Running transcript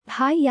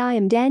Hi, I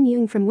am Dan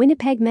Yung from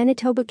Winnipeg,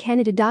 Manitoba,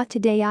 Canada.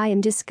 Today I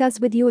am discuss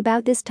with you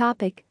about this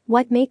topic,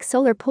 what makes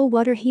solar pool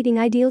water heating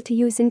ideal to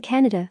use in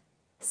Canada.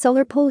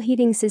 Solar pool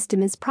heating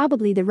system is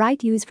probably the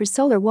right use for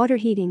solar water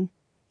heating.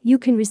 You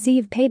can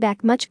receive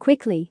payback much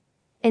quickly.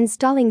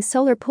 Installing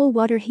solar pool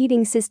water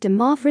heating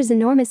system offers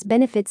enormous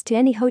benefits to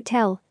any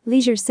hotel,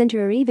 leisure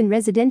center or even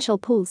residential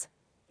pools.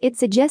 It's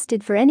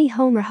suggested for any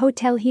home or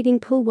hotel heating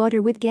pool water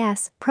with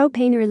gas,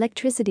 propane or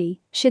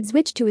electricity should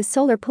switch to a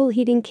solar pool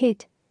heating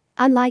kit.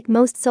 Unlike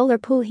most solar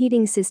pool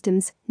heating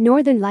systems,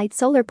 Northern Light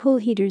solar pool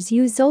heaters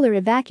use solar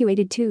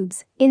evacuated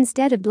tubes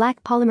instead of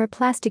black polymer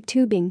plastic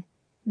tubing.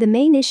 The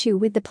main issue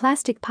with the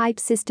plastic pipe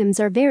systems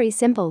are very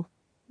simple.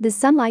 The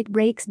sunlight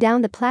breaks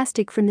down the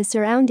plastic from the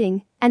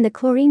surrounding, and the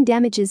chlorine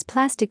damages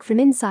plastic from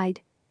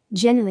inside.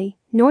 Generally,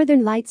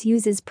 Northern Lights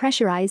uses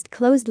pressurized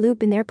closed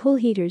loop in their pool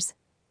heaters.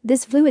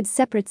 This fluid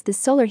separates the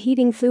solar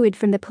heating fluid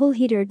from the pool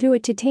heater through a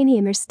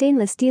titanium or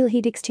stainless steel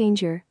heat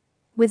exchanger.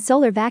 With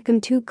solar vacuum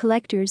tube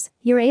collectors,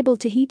 you're able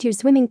to heat your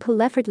swimming pool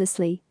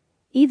effortlessly.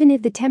 Even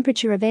if the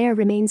temperature of air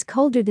remains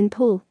colder than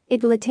pool,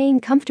 it will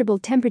attain comfortable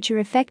temperature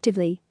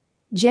effectively.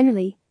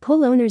 Generally,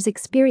 pool owners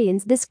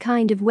experience this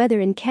kind of weather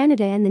in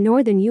Canada and the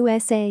northern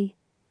USA.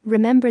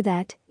 Remember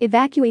that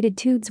evacuated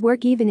tubes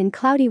work even in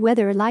cloudy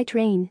weather or light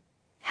rain.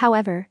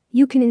 However,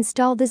 you can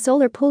install the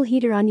solar pool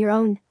heater on your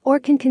own or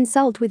can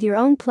consult with your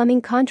own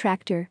plumbing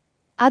contractor.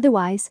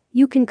 Otherwise,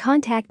 you can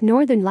contact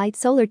Northern Light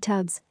Solar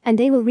Tubs and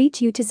they will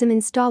reach you to some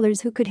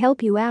installers who could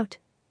help you out.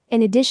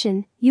 In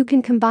addition, you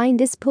can combine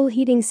this pool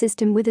heating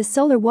system with a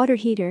solar water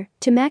heater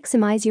to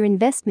maximize your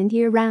investment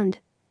year-round.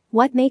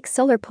 What makes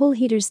solar pool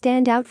heaters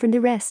stand out from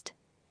the rest?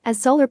 A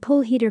solar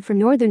pool heater from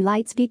Northern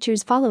Lights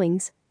features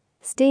followings.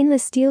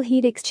 Stainless steel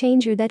heat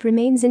exchanger that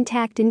remains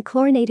intact in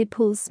chlorinated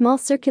pools, small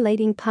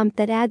circulating pump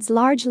that adds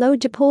large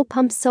load to pool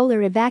pumps,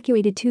 solar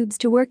evacuated tubes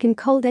to work in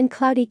cold and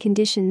cloudy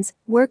conditions,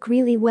 work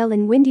really well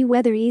in windy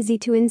weather, easy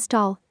to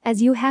install,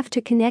 as you have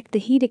to connect the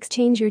heat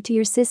exchanger to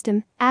your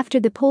system after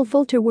the pool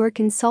filter work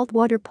in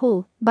saltwater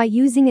pool by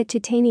using a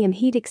titanium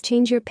heat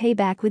exchanger,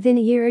 payback within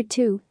a year or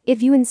two.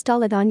 If you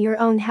install it on your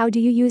own, how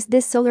do you use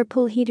this solar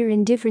pool heater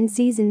in different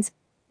seasons?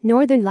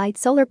 Northern Light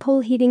solar pool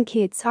heating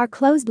kits are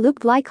closed-loop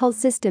glycol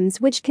systems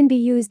which can be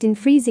used in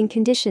freezing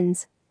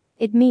conditions.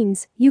 It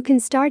means you can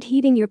start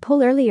heating your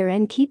pool earlier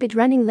and keep it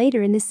running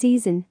later in the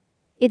season.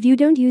 If you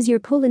don't use your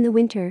pool in the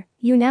winter,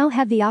 you now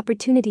have the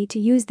opportunity to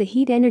use the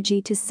heat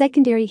energy to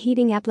secondary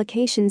heating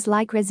applications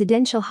like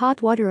residential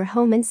hot water or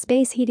home and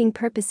space heating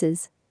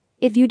purposes.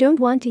 If you don't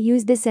want to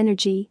use this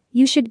energy,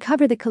 you should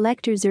cover the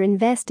collectors or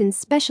invest in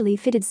specially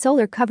fitted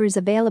solar covers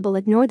available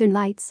at Northern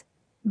Lights.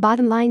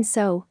 Bottom line,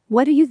 so,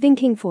 what are you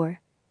thinking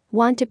for?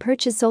 Want to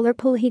purchase solar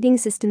pool heating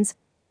systems?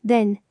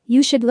 Then,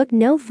 you should look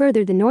no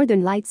further than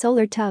Northern Light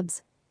Solar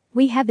Tubs.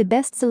 We have the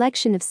best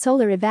selection of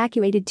solar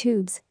evacuated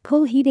tubes,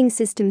 pool heating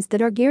systems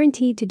that are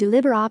guaranteed to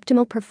deliver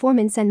optimal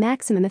performance and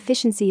maximum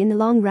efficiency in the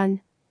long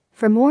run.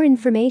 For more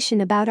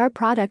information about our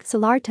product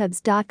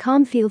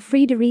solartubs.com, feel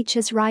free to reach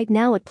us right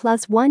now at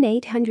 +1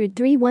 800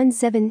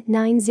 317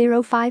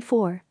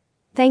 9054.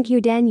 Thank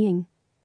you, Dan Yung.